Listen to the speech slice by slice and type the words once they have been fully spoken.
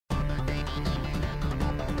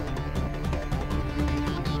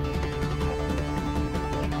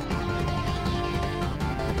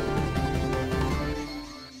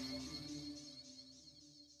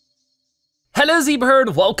Hello Zebra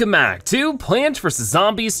Herd, welcome back to Plants vs.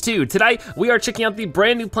 Zombies 2. Today, we are checking out the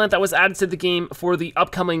brand new plant that was added to the game for the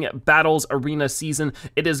upcoming Battles Arena season.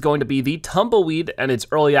 It is going to be the Tumbleweed and its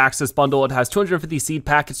early access bundle. It has 250 seed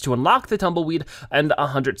packets to unlock the Tumbleweed and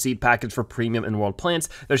 100 seed packets for premium and world plants.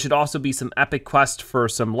 There should also be some epic quests for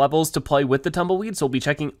some levels to play with the Tumbleweed, so we'll be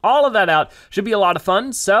checking all of that out. Should be a lot of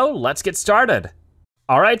fun, so let's get started.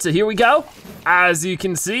 All right, so here we go. As you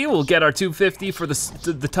can see, we'll get our 250 for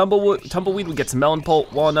the tumbleweed. We get some melon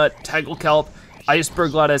pulp, walnut, tangle kelp,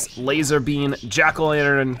 iceberg lettuce, laser bean,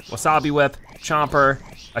 jack-o'-lantern, wasabi whip, chomper,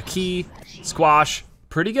 a key, squash.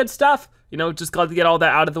 Pretty good stuff. You know, just glad to get all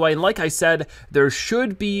that out of the way. And like I said, there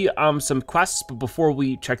should be some quests, but before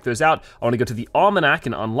we check those out, I wanna go to the almanac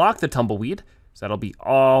and unlock the tumbleweed. So that'll be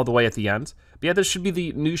all the way at the end. But yeah, this should be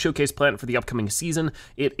the new showcase plant for the upcoming season.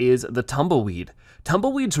 It is the tumbleweed.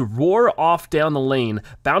 Tumbleweeds roar off down the lane,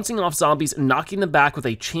 bouncing off zombies and knocking them back with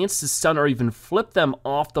a chance to stun or even flip them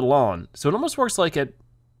off the lawn. So it almost works like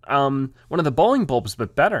one of the bowling bulbs,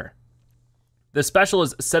 but better. The special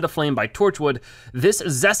is Set Aflame by Torchwood. This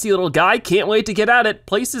zesty little guy can't wait to get at it.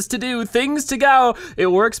 Places to do, things to go. It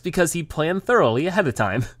works because he planned thoroughly ahead of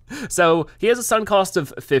time. So he has a stun cost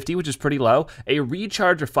of 50, which is pretty low, a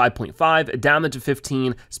recharge of 5.5, a damage of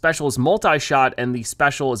 15, special is multi-shot, and the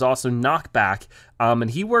special is also knockback. And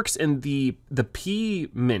he works in the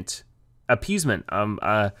appeasement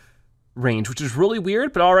range, which is really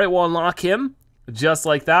weird, but all right, we'll unlock him. Just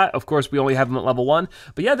like that. Of course, we only have him at level 1.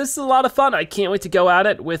 But yeah, this is a lot of fun. I can't wait to go at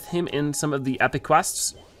it with him in some of the epic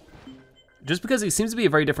quests. Just because he seems to be a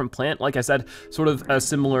very different plant. Like I said, sort of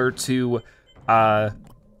similar to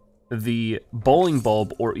the bowling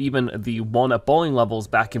bulb or even the walnut bowling levels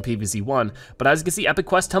back in PvZ1. But as you can see, epic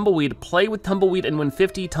quest Tumbleweed. Play with Tumbleweed and win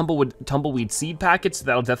 50 tumbleweed seed packets.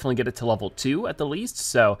 That'll definitely get it to level 2 at the least.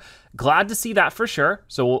 So glad to see that for sure.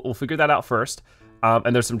 So we'll figure that out first.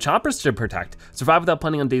 And there's some chompers to protect. Survive without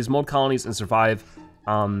planting on dazed mold colonies and survive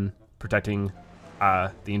protecting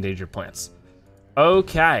the endangered plants.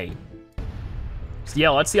 Okay. So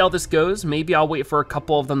yeah, let's see how this goes. Maybe I'll wait for a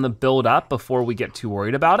couple of them to build up before we get too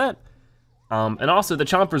worried about it. And also the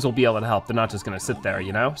chompers will be able to help. They're not just gonna sit there,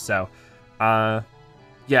 you know? So,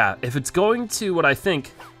 yeah, if it's going to what I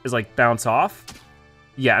think is like bounce off,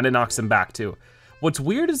 yeah, and it knocks them back too. What's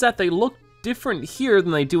weird is that they look different here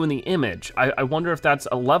than they do in the image. I wonder if that's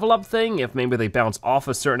a level up thing, if maybe they bounce off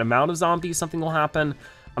a certain amount of zombies, something will happen.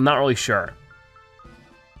 I'm not really sure.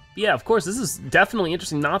 But yeah, of course, this is definitely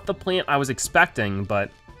interesting. Not the plant I was expecting, but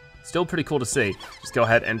still pretty cool to see. Just go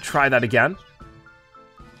ahead and try that again.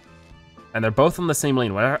 And they're both on the same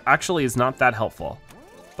lane, which actually is not that helpful.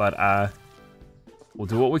 But we'll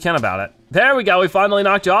do what we can about it. There we go, we finally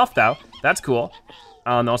knocked you off though. That's cool.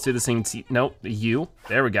 Let's do the same, nope, you.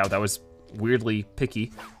 There we go, that was weirdly picky.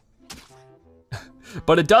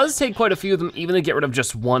 But it does take quite a few of them even to get rid of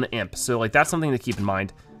just one imp. So like that's something to keep in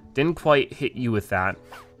mind. Didn't quite hit you with that.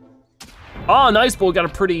 Oh, nice, but we got a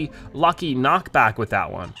pretty lucky knockback with that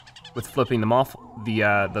one. With flipping them off the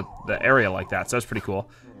area like that, so that's pretty cool.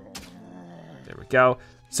 There we go.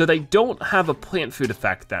 So they don't have a plant food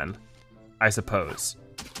effect then, I suppose.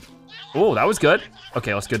 Oh, that was good.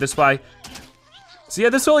 Okay, let's go this way. So yeah,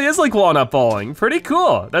 this really is like walnut bowling. Pretty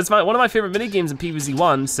cool. That's one of my favorite mini games in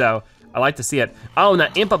PvZ1, so I like to see it. Oh, and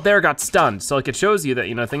that imp up there got stunned. So like it shows you that,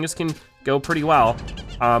 you know, things can go pretty well.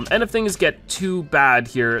 And if things get too bad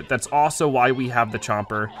here, that's also why we have the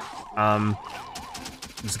chomper.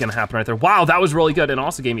 This is gonna happen right there. Wow, that was really good, and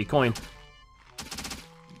also gave me a coin.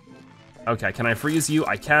 Okay, can I freeze you?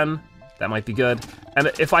 I can. That might be good. And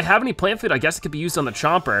if I have any plant food, I guess it could be used on the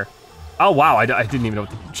chomper. Oh wow, I didn't even know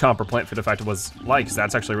what the chomper plant food effect was like, so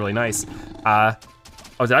that's actually really nice. Oh,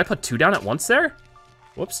 did I put 2 down at once there?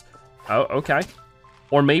 Whoops. Oh, okay.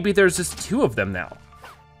 Or maybe there's just 2 of them now.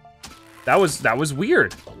 That was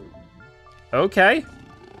weird. Okay,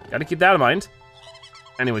 gotta keep that in mind.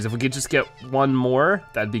 Anyways, if we could just get 1 more,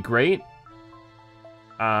 that'd be great.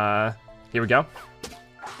 Here we go.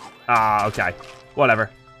 Okay,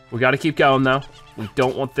 whatever. We gotta keep going though. We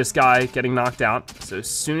don't want this guy getting knocked out. So as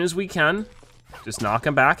soon as we can, just knock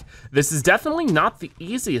him back. This is definitely not the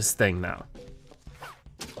easiest thing though.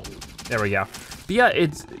 There we go. But yeah,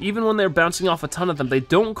 it's even when they're bouncing off a ton of them, they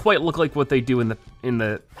don't quite look like what they do in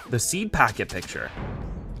the seed packet picture.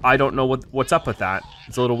 I don't know what's up with that.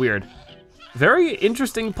 It's a little weird. Very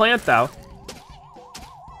interesting plant though.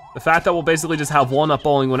 The fact that we'll basically just have walnut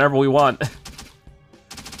bowling whenever we want.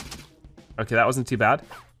 Okay, that wasn't too bad.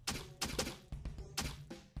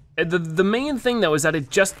 The main thing though is that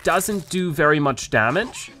it just doesn't do very much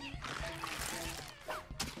damage.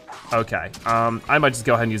 Okay, I might just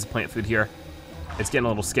go ahead and use the plant food here. It's getting a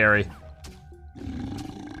little scary.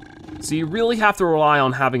 So you really have to rely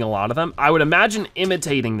on having a lot of them. I would imagine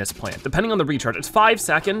imitating this plant, depending on the recharge. It's 5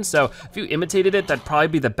 seconds, so if you imitated it, that'd probably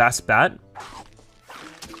be the best bet.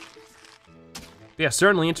 Yeah,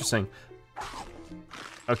 certainly interesting.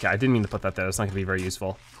 Okay, I didn't mean to put that there. It's not gonna be very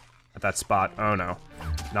useful at that spot. Oh no,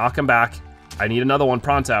 knock him back. I need another one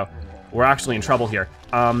pronto. We're actually in trouble here.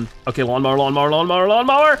 Okay, lawnmower, lawnmower, lawnmower,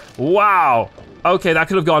 lawnmower. Wow, okay, that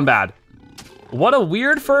could have gone bad. What a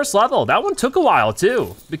weird first level. That one took a while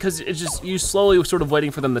too, because it's just, you slowly sort of waiting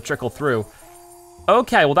for them to trickle through.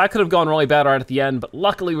 Okay, well that could have gone really bad right at the end, but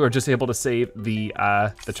luckily we were just able to save the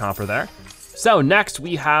chomper there. So next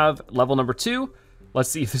we have level number 2. Let's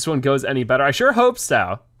see if this one goes any better. I sure hope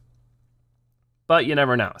so, but you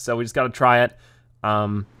never know. So we just gotta try it.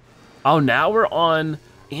 Oh, now we're on,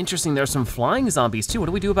 interesting, there's some flying zombies too. What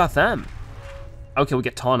do we do about them? Okay, we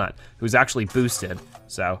get Tallnut, who's actually boosted,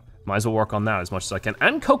 so might as well work on that as much as I can.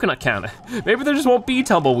 And Coconut can. Maybe there just won't be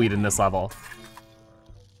Tumbleweed in this level.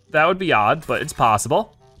 That would be odd, but it's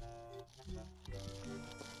possible.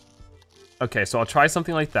 Okay, so I'll try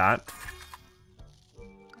something like that.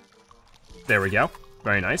 There we go,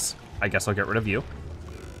 very nice. I guess I'll get rid of you.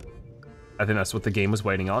 I think that's what the game was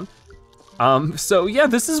waiting on. So yeah,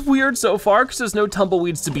 this is weird so far because there's no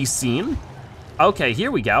Tumbleweeds to be seen. Okay,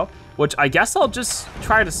 here we go. Which I guess I'll just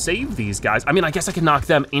try to save these guys. I mean, I guess I can knock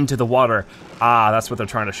them into the water. Ah, that's what they're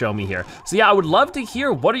trying to show me here. So yeah, I would love to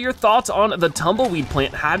hear, what are your thoughts on the Tumbleweed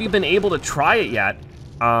plant? Have you been able to try it yet?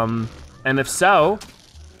 And if so,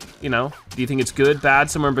 you know, do you think it's good, bad,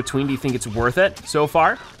 somewhere in between? Do you think it's worth it so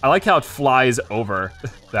far? I like how it flies over,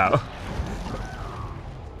 though.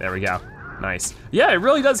 There we go, nice. Yeah, it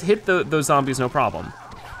really does hit those zombies no problem.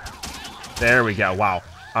 There we go, wow.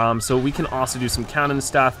 So we can also do some cannon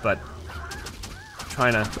stuff, but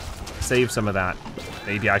trying to save some of that.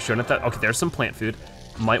 Maybe I shouldn't have. Okay, there's some plant food.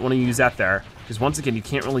 Might want to use that there, because once again, you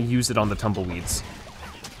can't really use it on the Tumbleweeds.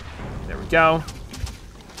 There we go.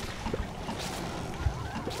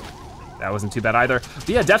 That wasn't too bad either. But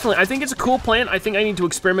yeah, definitely, I think it's a cool plant. I think I need to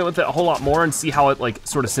experiment with it a whole lot more and see how it like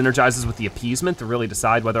sort of synergizes with the appeasement to really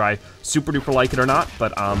decide whether I super duper like it or not,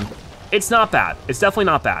 but it's not bad. It's definitely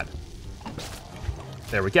not bad.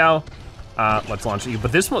 There we go. Let's launch you.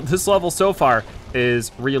 But this level so far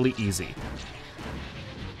is really easy.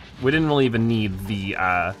 We didn't really even need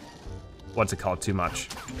the, what's it called, too much.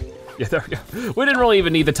 Yeah, there we go. We didn't really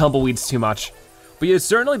even need the Tumbleweeds too much. But yeah,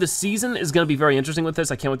 certainly the season is gonna be very interesting with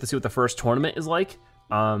this. I can't wait to see what the first tournament is like.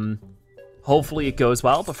 Hopefully it goes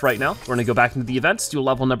well, but for right now, we're gonna go back into the events, do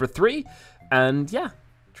level number 3, and yeah,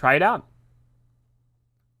 try it out.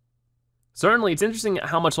 Certainly, it's interesting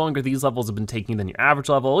how much longer these levels have been taking than your average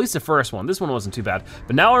level, at least the first one. This one wasn't too bad,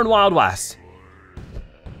 but now we're in Wild West.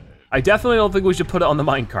 I definitely don't think we should put it on the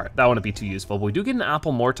minecart. That wouldn't be too useful, but we do get an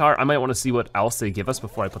apple mortar. I might wanna see what else they give us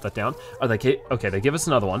before I put that down. Oh, okay, they give us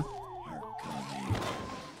another one.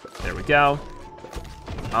 There we go.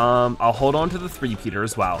 I'll hold on to the 3-peater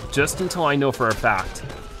as well, just until I know for a fact.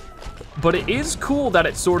 But it is cool that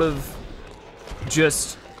it sort of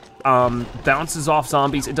just bounces off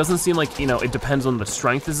zombies. It doesn't seem like, you know, it depends on the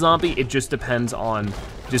strength of the zombie. It just depends on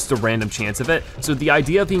just the random chance of it. So the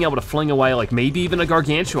idea of being able to fling away like maybe even a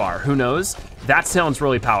gargantuar, who knows? That sounds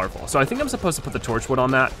really powerful. So I think I'm supposed to put the torchwood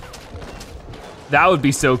on that. That would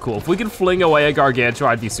be so cool. If we could fling away a gargantuar,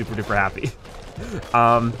 I'd be super duper happy.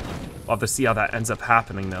 We'll have to see how that ends up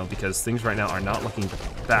happening though, because things right now are not looking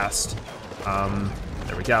best.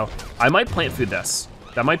 There we go. I might plant food this.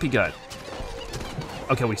 That might be good.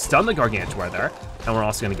 Okay, we stunned the gargantuar there, and we're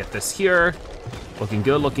also gonna get this here. Looking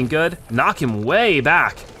good, looking good. Knock him way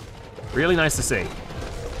back. Really nice to see.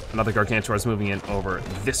 Another gargantuar is moving in over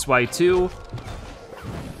this way too.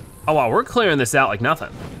 Oh wow, we're clearing this out like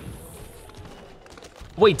nothing.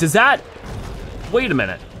 Wait, does that, wait a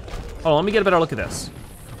minute. Oh, let me get a better look at this.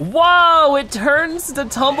 Whoa, it turns the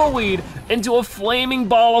Tumbleweed into a flaming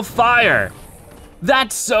ball of fire.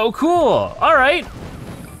 That's so cool. All right,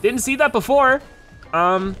 didn't see that before.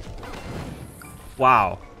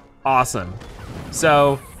 Wow, awesome.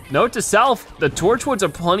 So, note to self, the torchwoods are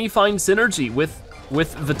plenty fine synergy with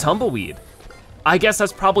the Tumbleweed. I guess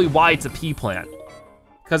that's probably why it's a pea plant,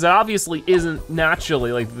 because it obviously isn't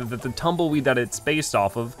naturally, like the Tumbleweed that it's based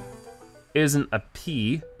off of isn't a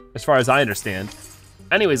pea, as far as I understand.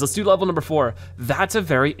 Anyways, let's do level number 4. That's a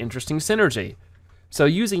very interesting synergy. So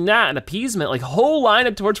using that and appeasement, like whole line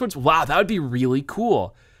of torchwoods, wow, that would be really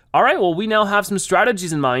cool. All right, well, we now have some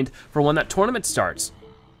strategies in mind for when that tournament starts.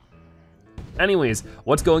 Anyways,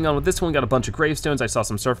 what's going on with this one? Got a bunch of gravestones. I saw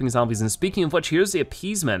some surfing zombies, and speaking of which, here's the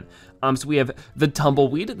appeasement. So we have the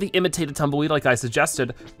Tumbleweed, the imitated Tumbleweed, like I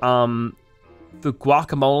suggested. the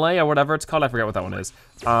guacamole or whatever it's called. I forget what that one is.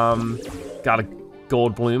 Got a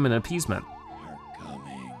gold bloom and appeasement.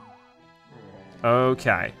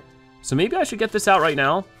 Okay, so maybe I should get this out right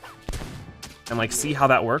now and like see how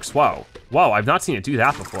that works. Whoa, I've not seen it do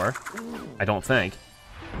that before, I don't think.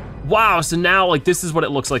 Wow, so now like this is what it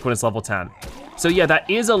looks like when it's level 10. So yeah, that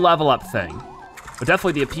is a level up thing, but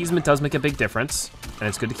definitely the appeasement does make a big difference, and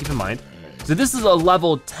it's good to keep in mind. So this is a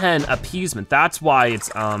level 10 appeasement. That's why it's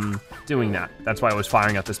doing that. That's why I was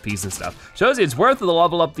firing up this piece and stuff. Shows you it's worth it to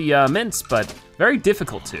level up the mints, but very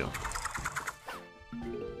difficult to.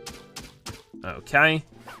 Okay.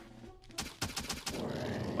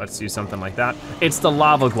 Let's do something like that. It's the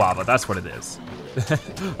lava guava, that's what it is.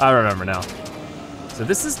 I remember now. So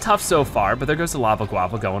this is tough so far, but there goes the lava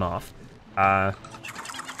guava going off.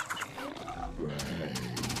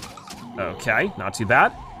 Okay, not too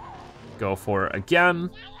bad. Go for it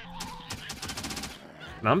again.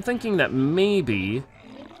 And I'm thinking that maybe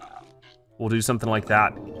we'll do something like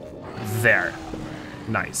that. There,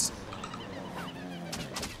 nice.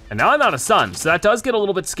 And now I'm out of sun, so that does get a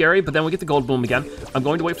little bit scary, but then we get the gold bloom again. I'm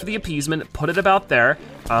going to wait for the appeasement, put it about there,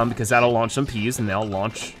 because that'll launch some peas and they'll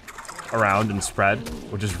launch around and spread,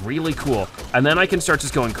 which is really cool. And then I can start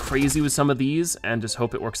just going crazy with some of these and just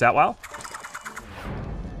hope it works out well.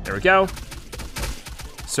 There we go.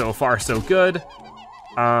 So far, so good.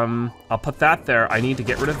 I'll put that there. I need to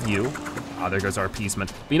get rid of you. Oh, there goes our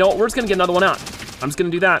appeasement. But you know what, we're just gonna get another one out. I'm just gonna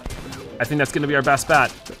do that. I think that's gonna be our best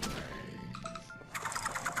bet.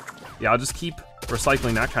 Yeah, I'll just keep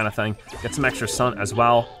recycling that kind of thing. Get some extra sun as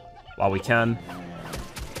well, while we can.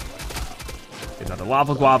 Get another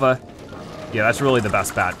lava guava. Yeah, that's really the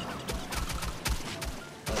best bet.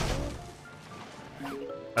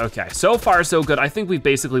 Okay, so far so good. I think we've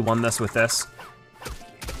basically won this with this.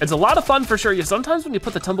 It's a lot of fun for sure. Yeah, sometimes when you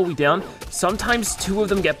put the tumbleweed down, sometimes two of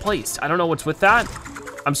them get placed. I don't know what's with that.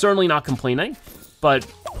 I'm certainly not complaining,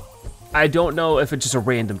 but I don't know if it's just a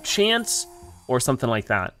random chance or something like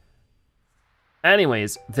that.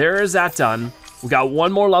 Anyways, there is that done. We got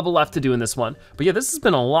one more level left to do in this one. But yeah, this has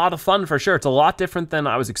been a lot of fun for sure. It's a lot different than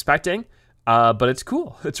I was expecting, but it's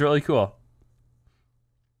cool. It's really cool.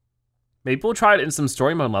 Maybe we'll try it in some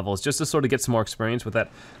story mode levels just to sort of get some more experience with it.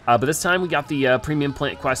 But this time we got the premium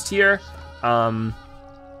plant quest here.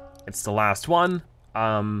 It's the last one.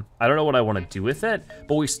 I don't know what I want to do with it,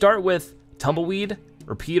 but we start with Tumbleweed,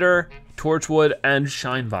 Repeater, Torchwood, and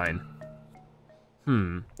Shinevine.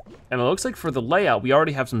 And it looks like for the layout, we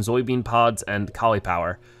already have some soybean pods and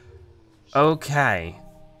cauliflower. Okay.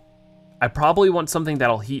 I probably want something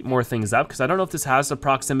that'll heat more things up, because I don't know if this has a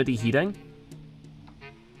proximity heating.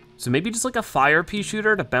 So maybe just like a fire pea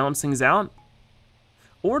shooter to balance things out.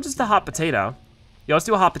 Or just a hot potato. Yeah, let's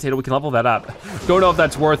do a hot potato, we can level that up. Don't know if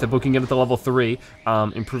that's worth it, but we can get it to level 3.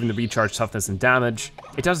 Improving the recharge, toughness, and damage.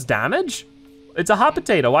 It does damage? It's a hot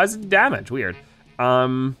potato, why is it damage? Weird.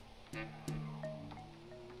 We'll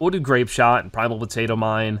do grape shot and primal potato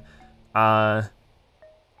mine. And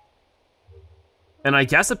I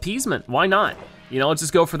guess appeasement, why not? You know, let's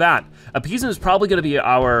just go for that. Appeasement is probably gonna be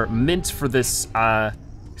our mint for this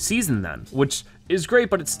season then, which is great,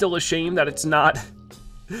 but it's still a shame that it's not,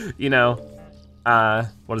 you know,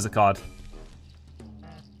 what is it called?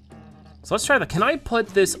 So let's try that. Can I put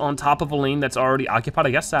this on top of a lane that's already occupied? I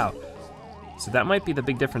guess so. So that might be the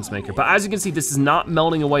big difference maker. But as you can see, this is not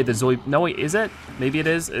melting away the Zoe. No, wait, is it? Maybe it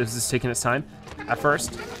is. Is this taking its time at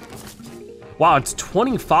first? Wow, it's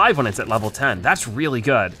 25 when it's at level 10. That's really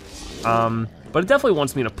good. But it definitely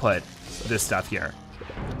wants me to put this stuff here.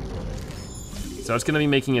 So it's gonna be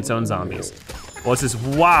making its own zombies. Well, it's this,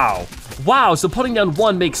 wow. Wow, so putting down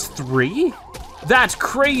 1 makes 3? That's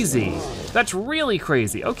crazy. That's really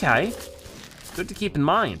crazy, okay. Good to keep in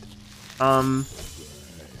mind. All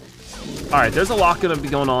right, there's a lot gonna be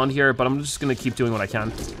going on here, but I'm just gonna keep doing what I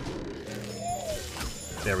can.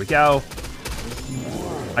 There we go.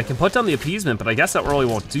 I can put down the appeasement, but I guess that really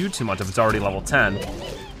won't do too much if it's already level 10.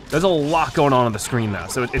 There's a lot going on the screen now,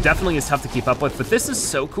 so it definitely is tough to keep up with, but this is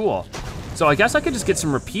so cool. So I guess I could just get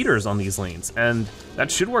some repeaters on these lanes, and that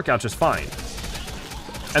should work out just fine.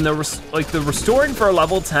 And the restoring for a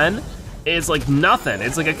level 10 is like nothing.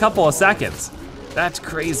 It's like a couple of seconds. That's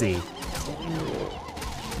crazy.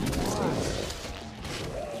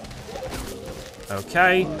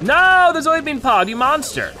 Okay. No, there's soybean pod, you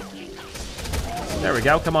monster. There we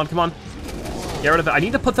go, come on, come on. Get rid of it. I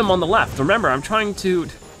need to put them on the left. Remember, I'm trying to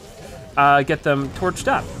get them torched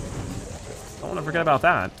up. Don't wanna forget about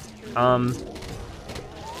that.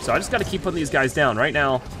 So I just gotta keep putting these guys down. Right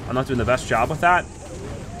now, I'm not doing the best job with that.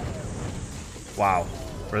 Wow,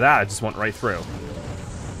 for that, I just went right through.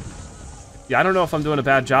 Yeah, I don't know if I'm doing a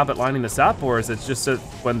bad job at lining this up, or is it just so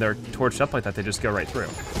when they're torched up like that, they just go right through?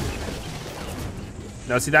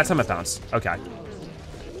 No, see, that's how it bounced. Okay.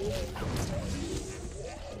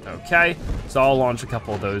 Okay, so I'll launch a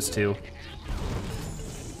couple of those too.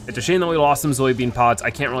 It's a shame that we lost some soybean pods. I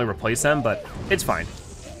can't really replace them, but it's fine.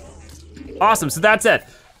 Awesome, so that's it.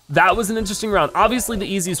 That was an interesting round. Obviously the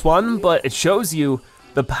easiest one, but it shows you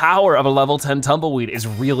the power of a level 10 tumbleweed is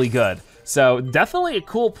really good. So definitely a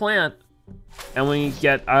cool plant. And we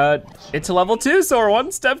get it to level 2, so we're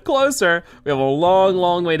one step closer. We have a long,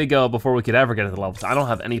 long way to go before we could ever get to the level 2. I don't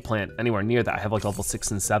have any plant anywhere near that. I have like level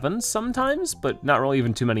 6 and 7 sometimes, but not really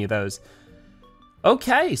even too many of those.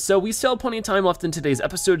 Okay, so we still have plenty of time left in today's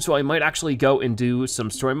episode, so I might actually go and do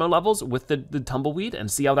some story mode levels with the tumbleweed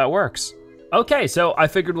and see how that works. Okay, so I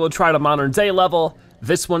figured we'll try the modern day level.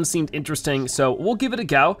 This one seemed interesting, so we'll give it a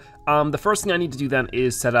go. The first thing I need to do then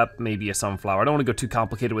is set up maybe a sunflower. I don't wanna go too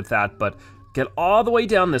complicated with that, but get all the way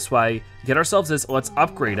down this way, get ourselves this, let's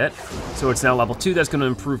upgrade it. So it's now level 2, that's gonna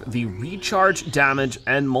improve the recharge, damage,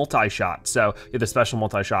 and multi-shot. So you have the special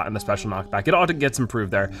multi-shot and the special knockback. It all gets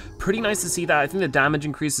improved there. Pretty nice to see that. I think the damage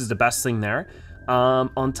increase is the best thing there.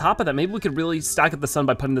 On top of that, maybe we could really stack up the sun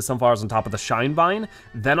by putting the sunflowers on top of the shine vine.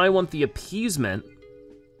 Then I want the appeasement.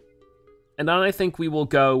 And then I think we will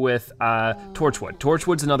go with Torchwood.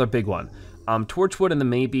 Torchwood's another big one. Torchwood and then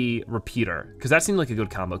maybe Repeater, because that seemed like a good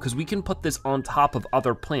combo, because we can put this on top of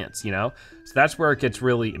other plants, you know? So that's where it gets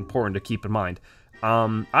really important to keep in mind.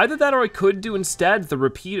 Either that or I could do instead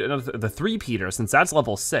the Three-peater, since that's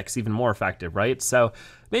level 6, even more effective, right? So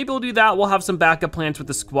maybe we'll do that. We'll have some backup plants with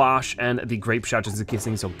the squash and the grape shot just in case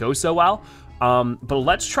things don't go so well. But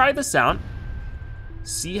let's try this out,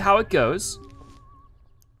 see how it goes,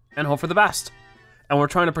 and hope for the best. And we're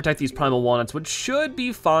trying to protect these primal walnuts, which should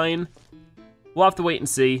be fine. We'll have to wait and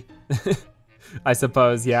see, I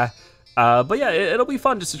suppose, yeah. But yeah, it'll be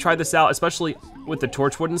fun just to try this out, especially with the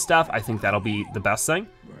torchwood and stuff. I think that'll be the best thing.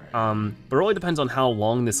 But it really depends on how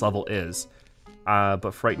long this level is.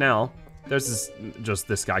 But for right now, there's just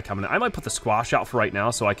this guy coming in. I might put the squash out for right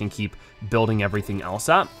now so I can keep building everything else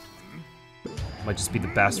up. Might just be the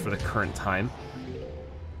best for the current time.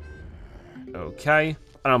 Okay,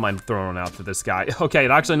 I don't mind throwing it out to this guy. Okay,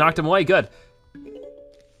 it actually knocked him away, good.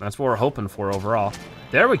 That's what we're hoping for overall.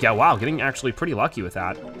 There we go, wow, getting actually pretty lucky with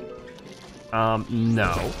that.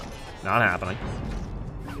 No, not happening.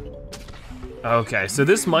 Okay, so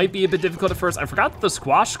this might be a bit difficult at first. I forgot that the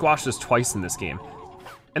squash squashes twice in this game.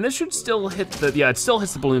 And this should still hit the, yeah, it still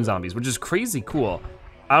hits the balloon zombies, which is crazy cool.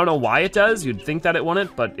 I don't know why it does. You'd think that it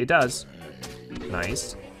wouldn't, but it does.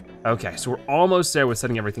 Nice. Okay, so we're almost there with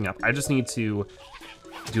setting everything up. I just need to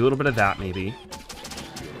do a little bit of that maybe.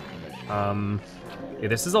 Yeah,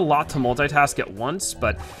 this is a lot to multitask at once,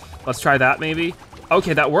 but let's try that maybe.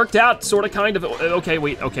 Okay, that worked out, sort of, kind of. Okay,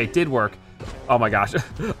 wait, okay, did work. Oh my gosh,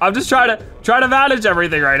 I'm just trying to manage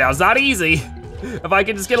everything right now. It's not easy. If I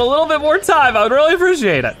could just get a little bit more time, I would really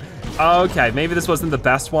appreciate it. Okay, maybe this wasn't the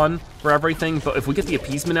best one for everything, but if we get the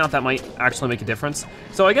appeasement out, that might actually make a difference.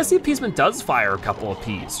 So I guess the appeasement does fire a couple of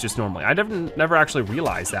peas, just normally. I never actually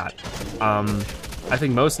realized that. I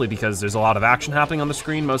think mostly because there's a lot of action happening on the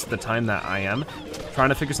screen most of the time that I am trying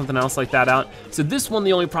to figure something else like that out. So this one,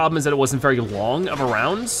 the only problem is that it wasn't very long of a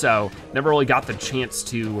round, so never really got the chance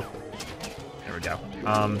to, there we go.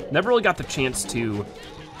 Never really got the chance to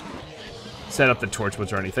set up the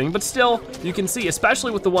torchwoods or anything, but still, you can see,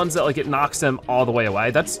 especially with the ones that like it knocks them all the way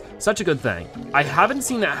away, that's such a good thing. I haven't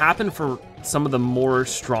seen that happen for some of the more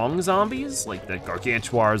strong zombies, like the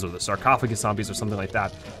gargantuars or the sarcophagus zombies or something like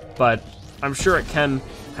that, but I'm sure it can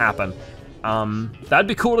happen. That'd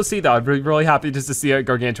be cool to see though. I'd be really happy just to see a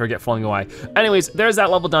gargantua get flung away. Anyways, there's that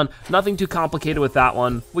level done. Nothing too complicated with that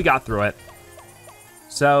one. We got through it.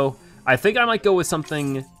 So I think I might go with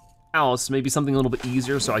something else, maybe something a little bit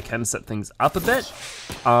easier so I can set things up a bit.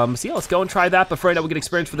 So yeah, let's go and try that. But for right now, we get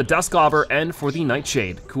experience for the Dusk Gobber and for the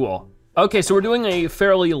Nightshade. Cool. Okay, so we're doing a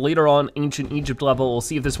fairly later on Ancient Egypt level. We'll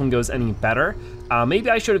see if this one goes any better. Maybe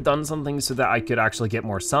I should have done something so that I could actually get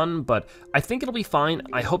more sun, but I think it'll be fine.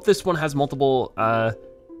 I hope this one has multiple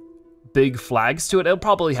big flags to it. It'll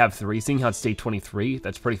probably have 3, seeing how it's day 23.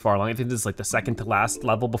 That's pretty far along. I think this is like the second to last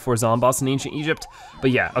level before Zomboss in Ancient Egypt.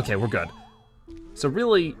 But yeah, okay, we're good. So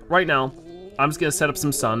really, right now, I'm just gonna set up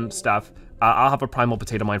some sun stuff. I'll have a primal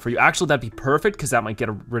potato mine for you. Actually, that'd be perfect because that might get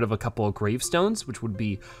rid of a couple of gravestones, which would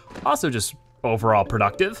be also just overall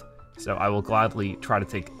productive. So I will gladly try to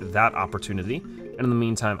take that opportunity. And in the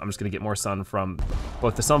meantime, I'm just gonna get more sun from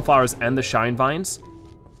both the sunflowers and the shine vines.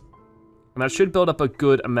 And that should build up a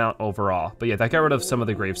good amount overall. But yeah, that got rid of some of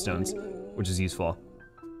the gravestones, which is useful.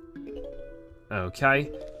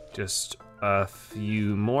 Okay, just a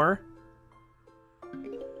few more.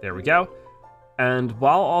 There we go. And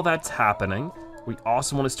while all that's happening, we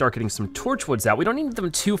also want to start getting some torchwoods out. We don't need them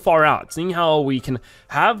too far out, seeing how we can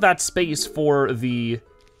have that space for the,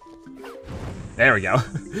 there we go.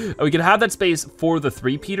 We can have that space for the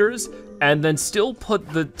three-peaters and then still put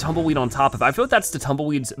the tumbleweed on top of it. I feel like that's the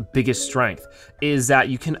tumbleweed's biggest strength, is that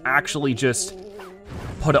you can actually just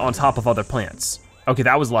put it on top of other plants. Okay,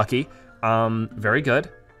 that was lucky. Very good.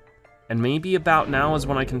 And maybe about now is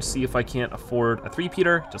when I can see if I can't afford a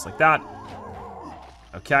three-peater, just like that.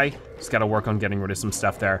 Okay, just gotta work on getting rid of some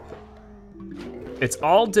stuff there. It's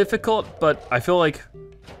all difficult, but I feel like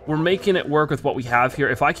we're making it work with what we have here.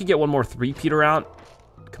 If I could get one more three-peater out,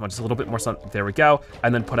 come on, just a little bit more sun, there we go.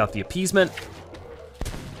 And then put out the appeasement,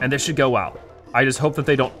 and this should go well. I just hope that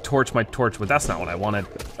they don't torch my torchwood. That's not what I wanted.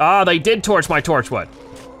 Ah, they did torch my torchwood.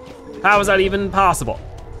 How is that even possible?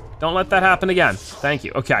 Don't let that happen again. Thank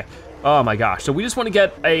you, okay. Oh my gosh, so we just want to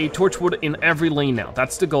get a torchwood in every lane now.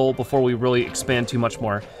 That's the goal before we really expand too much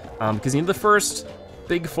more. Because the first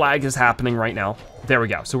big flag is happening right now. There we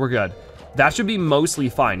go, so we're good. That should be mostly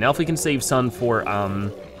fine. Now if we can save sun for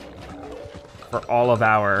all of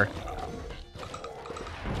our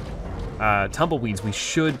tumbleweeds, we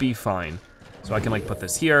should be fine. So I can like put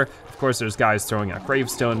this here. Of course, there's guys throwing out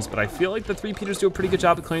gravestones, but I feel like the three-peaters do a pretty good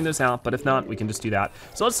job of clearing those out, but if not, we can just do that.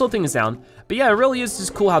 So let's slow things down. But yeah, it really is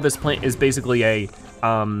just cool how this plant is basically a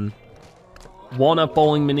walnut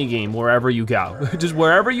bowling mini game wherever you go. Just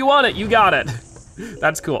wherever you want it, you got it.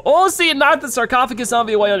 That's cool. Oh, see, it knocked the sarcophagus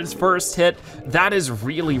zombie away on its first hit. That is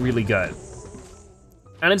really, really good.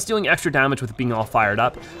 And it's doing extra damage with it being all fired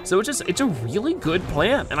up. So it's a really good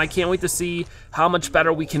plant, and I can't wait to see how much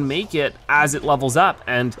better we can make it as it levels up.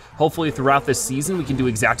 And hopefully throughout this season, we can do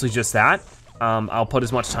exactly just that. I'll put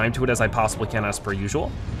as much time to it as I possibly can as per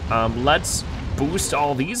usual. Let's boost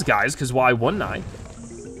all these guys, because why wouldn't I?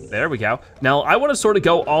 There we go. Now, I wanna sort of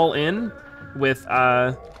go all in with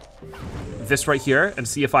this right here and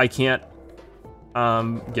see if I can't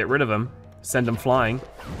get rid of him, send him flying.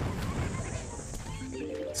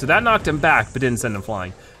 So that knocked him back, but didn't send him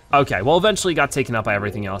flying. Okay, well, eventually got taken up by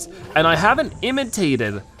everything else. And I haven't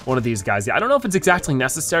imitated one of these guys yet. I don't know if it's exactly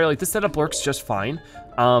necessary. Like, this setup works just fine.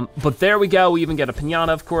 But there we go. We even get a pinata,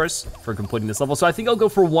 of course, for completing this level. So I think I'll go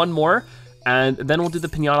for one more, and then we'll do the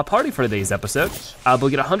pinata party for today's episode. We'll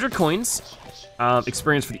get 100 coins,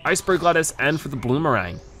 experience for the iceberg lettuce, and for the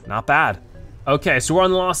bloomerang. Not bad. Okay, so we're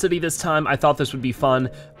on the Lost City this time. I thought this would be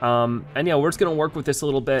fun. And yeah, we're just gonna work with this a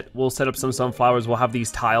little bit. We'll set up some sunflowers. We'll have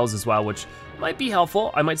these tiles as well, which might be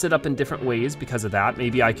helpful. I might set up in different ways because of that.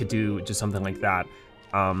 Maybe I could do just something like that.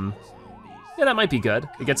 Yeah, that might be good.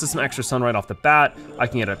 It gets us some extra sun right off the bat. I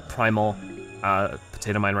can get a primal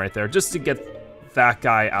potato mine right there just to get that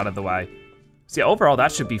guy out of the way. So yeah, overall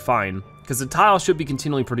that should be fine because the tile should be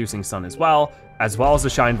continually producing sun as well as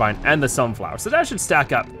the shine vine and the sunflower. So that should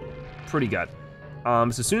stack up pretty good. So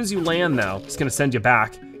as soon as you land though, it's gonna send you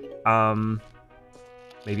back.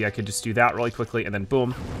 Maybe I could just do that really quickly and then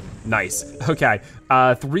boom, nice. Okay,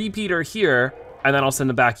 three-peater here, and then I'll send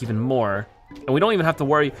them back even more. And we don't even have to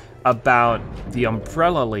worry about the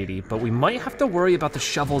umbrella lady, but we might have to worry about the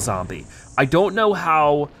shovel zombie. I don't know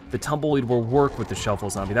how the tumbleweed will work with the shovel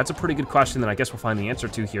zombie. That's a pretty good question that I guess we'll find the answer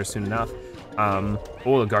to here soon enough.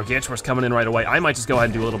 Oh, the gargantua's coming in right away. I might just go ahead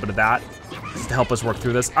and do a little bit of that just to help us work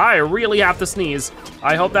through this. I really have to sneeze.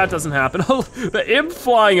 I hope that doesn't happen. Oh, the imp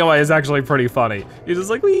flying away is actually pretty funny. He's just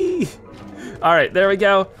like, wee. All right, there we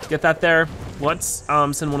go. Get that there. Let's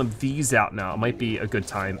send one of these out now. It might be a good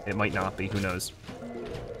time. It might not be, who knows.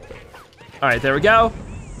 All right, there we go.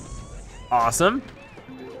 Awesome.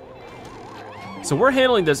 So we're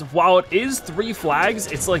handling this. While it is 3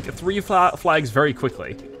 flags, it's like 3 flags very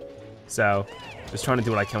quickly. So just trying to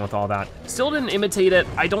do what I can with all that. Still didn't imitate it.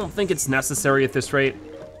 I don't think it's necessary at this rate.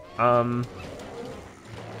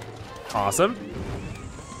 Awesome.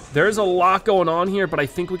 There's a lot going on here, but I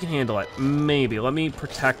think we can handle it. Maybe, let me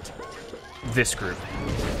protect this group.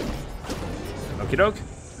 Okie doke.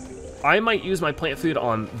 I might use my plant food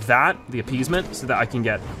on that, the appeasement, so that I can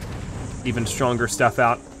get even stronger stuff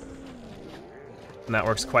out. And that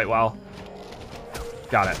works quite well.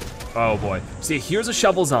 Got it. Oh boy. See, here's a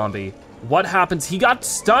shovel zombie. What happens? He got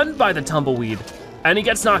stunned by the tumbleweed and he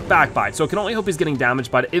gets knocked back by it. So I can only hope he's getting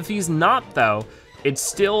damaged by it. If he's not though, it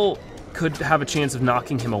still could have a chance of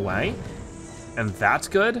knocking him away. And that's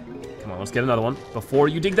good. Come on, let's get another one before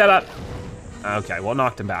you dig that up. Okay, well,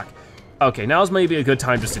 knocked him back. Okay, now's maybe a good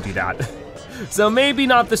time just to do that. So maybe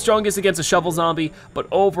not the strongest against a shovel zombie, but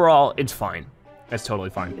overall, it's fine. It's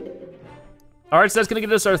totally fine. All right, so that's gonna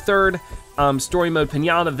get us our third story mode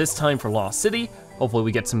pinata, this time for Lost City. Hopefully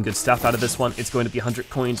we get some good stuff out of this one. It's going to be 100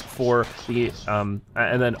 coins for the, and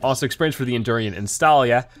then also experience for the Endurian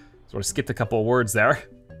Instalia. Sort of skipped a couple of words there.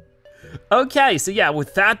 Okay, so yeah,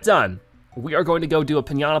 with that done, we are going to go do a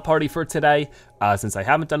pinata party for today, since I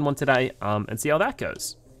haven't done one today, and see how that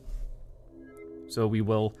goes. So we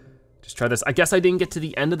will just try this. I guess I didn't get to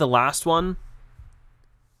the end of the last one.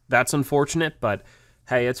 That's unfortunate, but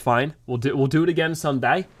hey, it's fine. We'll do it again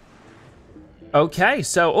someday. Okay,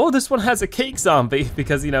 so, oh, this one has a cake zombie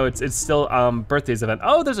because, you know, it's still birthday's event.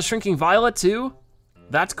 Oh, there's a shrinking violet too.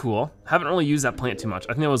 That's cool. Haven't really used that plant too much.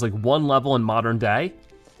 I think it was like 1 level in modern day.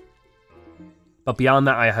 But beyond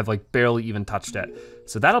that, I have like barely even touched it.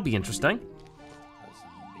 So that'll be interesting.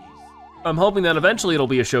 I'm hoping that eventually it'll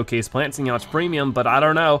be a showcase plant, seeing how it's premium, but I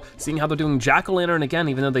don't know. Seeing how they're doing jack-o'-lantern again,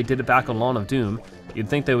 even though they did it back on Lawn of Doom, you'd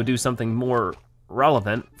think they would do something more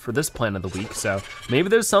relevant for this plant of the week. So maybe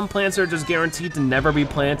there's some plants that are just guaranteed to never be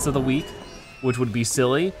plants of the week, which would be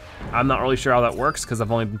silly. I'm not really sure how that works because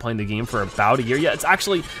I've only been playing the game for about a year. Yeah,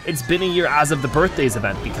 it's been a year as of the birthdays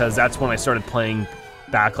event because that's when I started playing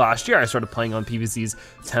back last year. I started playing on PVC's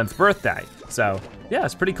 10th birthday. So yeah,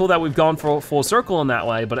 it's pretty cool that we've gone for full circle in that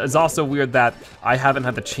way, but it's also weird that I haven't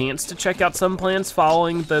had the chance to check out some plants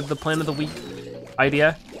following the plant of the week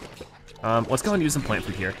idea. Let's go and use some plant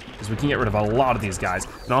food here, because we can get rid of a lot of these guys.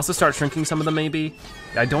 And also start shrinking some of them maybe.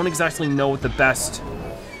 I don't exactly know what the best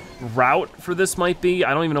route for this might be.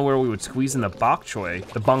 I don't even know where we would squeeze in the bok choy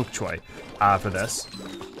for this.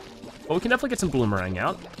 But we can definitely get some bloomerang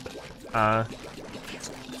out.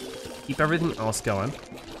 Keep everything else going.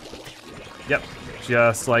 Yep,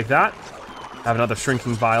 just like that. Have another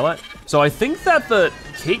shrinking violet. So I think that the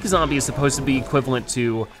cake zombie is supposed to be equivalent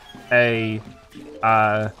to a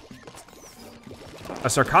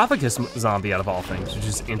sarcophagus zombie out of all things, which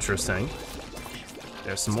is interesting.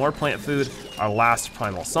 There's some more plant food. Our last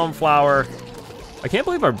primal sunflower. I can't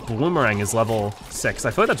believe our bloomerang is level 6.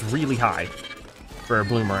 I feel like that's really high for a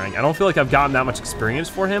bloomerang. I don't feel like I've gotten that much experience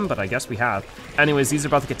for him, but I guess we have. Anyways, these are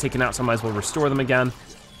about to get taken out, so I might as well restore them again.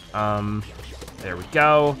 There we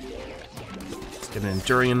go. Let's get an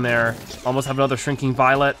Endurian there. Almost have another shrinking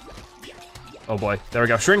violet. Oh boy, there we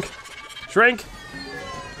go, shrink, shrink.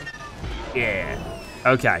 Yeah,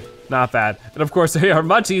 okay, not bad. And of course, they are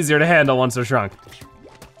much easier to handle once they're shrunk.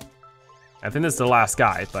 I think this is the last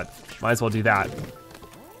guy, but might as well do that.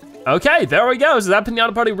 Okay, there we go. So that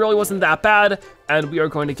pinata party really wasn't that bad. And we are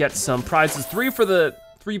going to get some prizes, 3 for the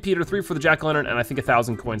 3-peater, 3 for the jack-o'-lantern, and I think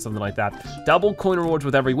 1,000 coins, something like that. Double coin rewards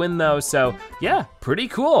with every win though, so yeah, pretty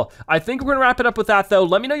cool. I think we're gonna wrap it up with that though.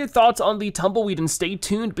 Let me know your thoughts on the Tumbleweed and stay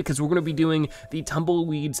tuned because we're gonna be doing the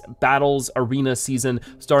Tumbleweed's Battles Arena season,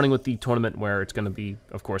 starting with the tournament where it's gonna be,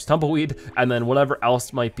 of course, Tumbleweed, and then whatever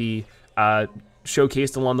else might be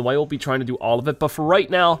showcased along the way. We'll be trying to do all of it, but for right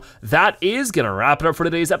now, that is gonna wrap it up for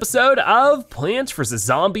today's episode of Plants vs.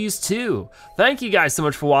 Zombies 2. Thank you guys so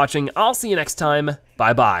much for watching. I'll see you next time.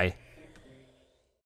 Bye-bye.